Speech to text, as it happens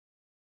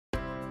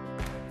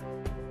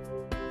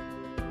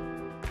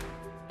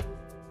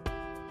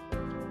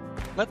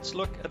Let's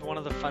look at one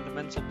of the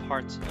fundamental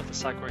parts of the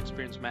Sitecore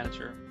Experience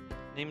Manager,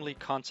 namely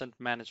content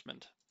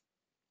management.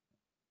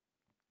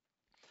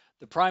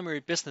 The primary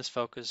business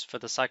focus for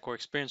the Sitecore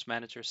Experience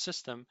Manager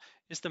system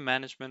is the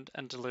management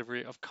and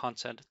delivery of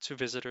content to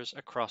visitors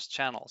across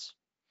channels.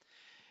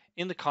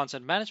 In the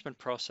content management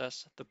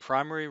process, the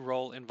primary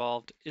role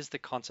involved is the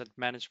content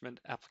management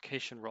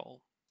application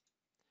role.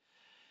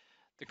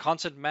 The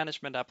content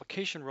management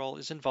application role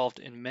is involved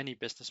in many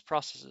business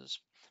processes,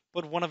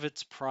 but one of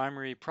its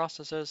primary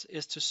processes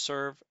is to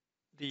serve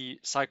the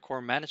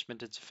Sitecore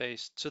management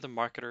interface to the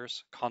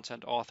marketers,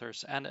 content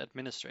authors, and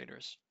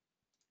administrators.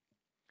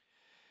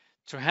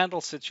 To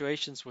handle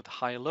situations with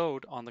high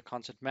load on the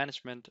content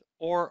management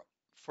or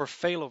for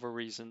failover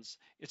reasons,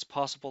 it's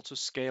possible to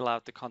scale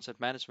out the content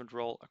management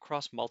role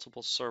across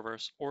multiple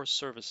servers or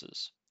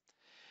services.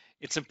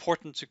 It's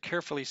important to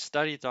carefully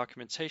study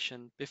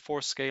documentation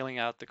before scaling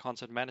out the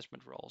content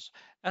management roles,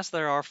 as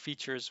there are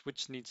features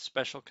which need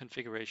special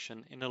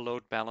configuration in a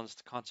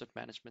load-balanced content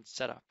management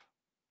setup.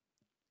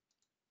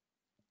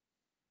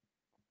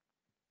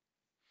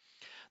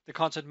 The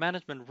content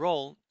management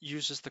role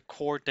uses the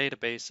core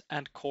database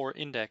and core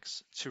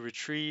index to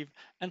retrieve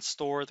and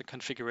store the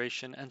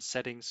configuration and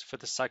settings for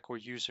the Sitecore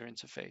user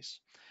interface,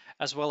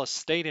 as well as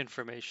state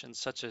information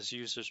such as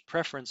users'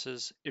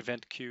 preferences,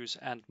 event queues,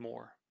 and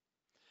more.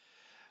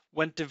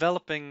 When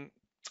developing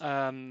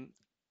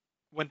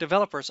When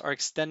developers are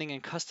extending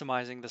and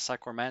customizing the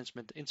Sitecore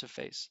management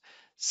interface,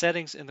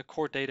 settings in the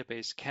core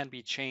database can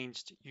be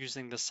changed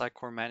using the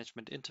Sitecore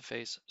management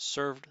interface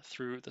served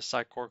through the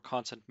Sitecore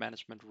content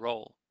management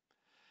role.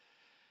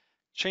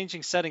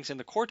 Changing settings in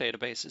the core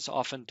database is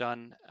often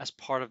done as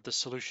part of the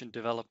solution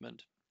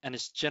development and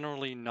is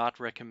generally not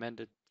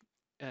recommended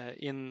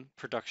in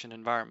production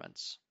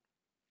environments.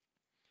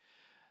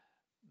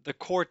 The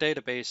core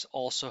database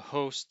also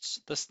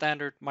hosts the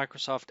standard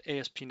Microsoft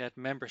ASP.NET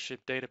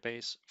membership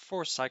database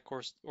for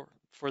Sitecore or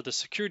for the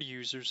security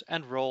users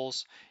and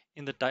roles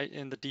in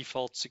the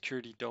default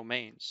security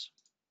domains.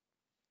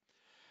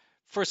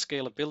 For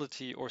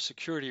scalability or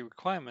security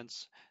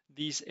requirements,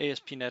 these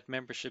ASP.NET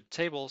membership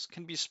tables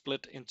can be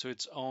split into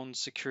its own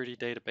security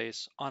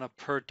database on a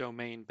per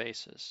domain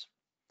basis.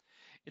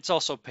 It's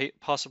also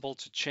possible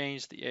to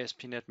change the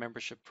ASP.NET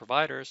membership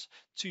providers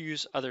to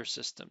use other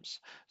systems,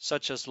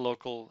 such as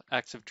local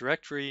Active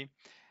Directory,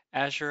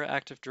 Azure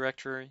Active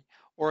Directory,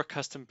 or a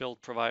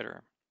custom-built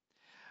provider.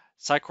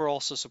 Sitecore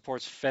also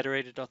supports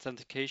federated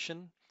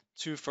authentication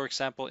to, for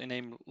example,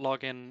 enable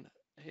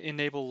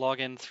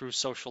login through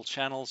social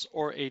channels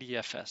or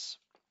ADFS.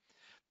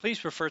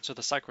 Please refer to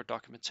the Sitecore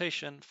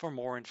documentation for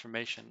more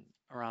information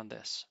around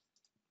this.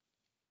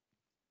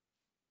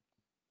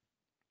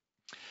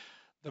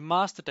 The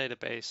master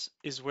database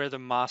is where the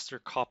master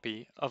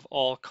copy of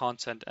all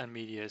content and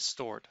media is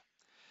stored.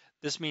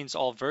 This means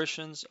all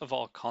versions of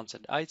all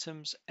content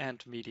items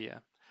and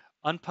media,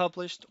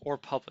 unpublished or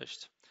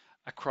published,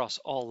 across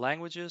all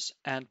languages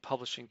and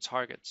publishing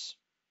targets.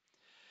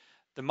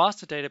 The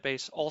master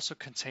database also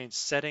contains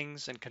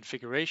settings and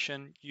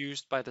configuration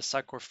used by the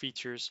Sitecore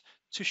features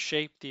to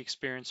shape the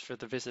experience for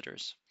the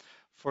visitors.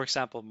 For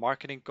example,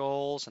 marketing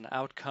goals and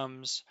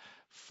outcomes,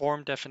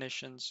 form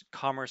definitions,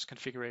 commerce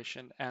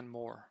configuration, and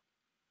more.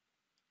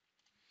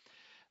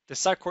 The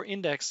Sitecore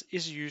index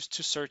is used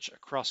to search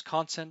across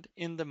content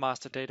in the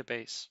master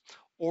database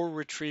or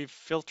retrieve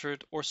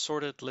filtered or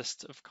sorted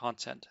lists of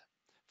content.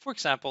 For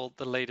example,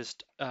 the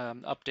latest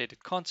updated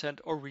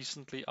content or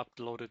recently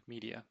uploaded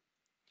media.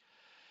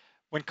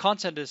 When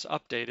content is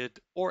updated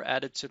or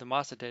added to the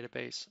master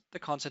database, the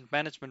content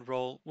management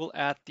role will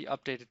add the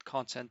updated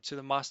content to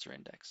the master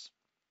index.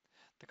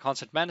 The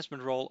content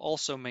management role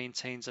also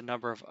maintains a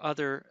number of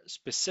other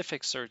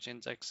specific search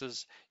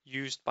indexes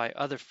used by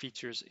other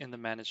features in the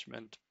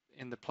management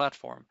in the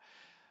platform,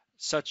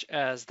 such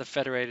as the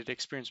Federated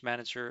Experience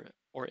Manager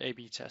or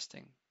A/B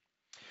testing.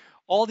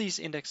 All these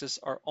indexes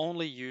are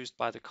only used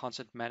by the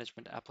content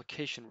management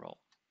application role.